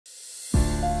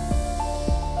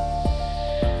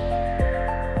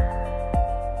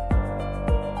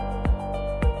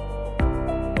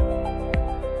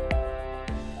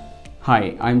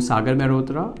Hi, I'm Sagar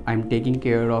Mehrotra. I'm taking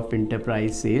care of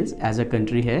enterprise sales as a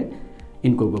country head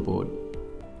in Cogoport.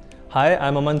 Hi,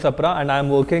 I'm Aman Sapra and I'm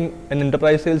working in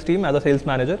enterprise sales team as a sales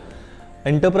manager.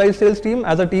 Enterprise sales team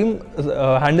as a team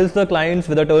handles the clients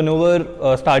with a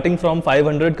turnover starting from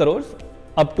 500 crores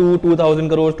up to 2000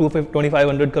 crores to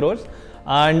 2500 crores.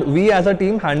 And we as a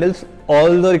team handles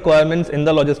all the requirements in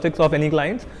the logistics of any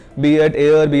clients, be it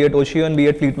air, be it ocean, be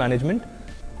it fleet management.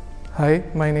 Hi,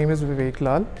 my name is Vivek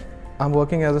Lal. I'm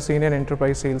working as a senior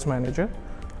enterprise sales manager.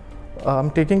 I'm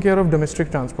taking care of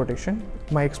domestic transportation.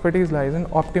 My expertise lies in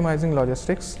optimizing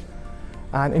logistics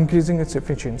and increasing its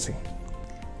efficiency.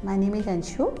 My name is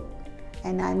Anshu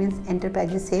and I'm in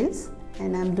enterprise sales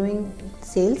and I'm doing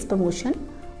sales promotion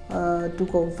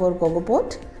for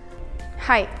Cogoport.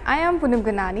 Hi, I am Punam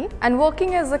Ganani and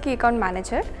working as a key account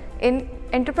manager in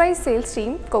enterprise sales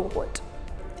team Cogoport.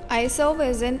 I serve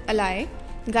as an ally,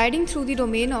 guiding through the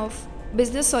domain of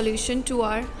business solution to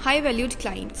our high-valued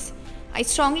clients. I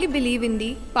strongly believe in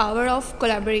the power of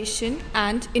collaboration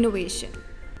and innovation.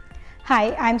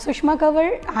 Hi, I'm Sushma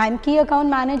Kavar. I'm Key Account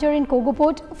Manager in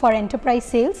Cogoport for Enterprise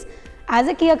Sales. As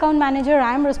a Key Account Manager,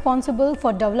 I am responsible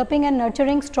for developing and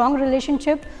nurturing strong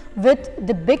relationship with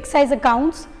the big size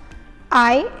accounts.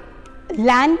 I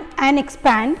land and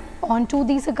expand onto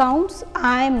these accounts.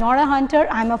 I am not a hunter,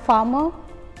 I'm a farmer.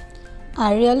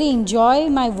 I really enjoy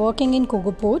my working in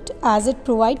Cogoport as it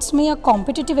provides me a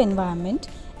competitive environment,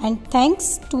 and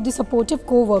thanks to the supportive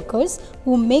co-workers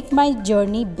who make my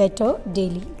journey better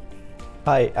daily.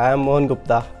 Hi, I am Mohan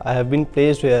Gupta. I have been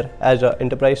placed here as an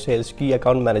enterprise sales key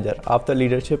account manager after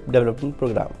leadership development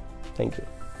program. Thank you.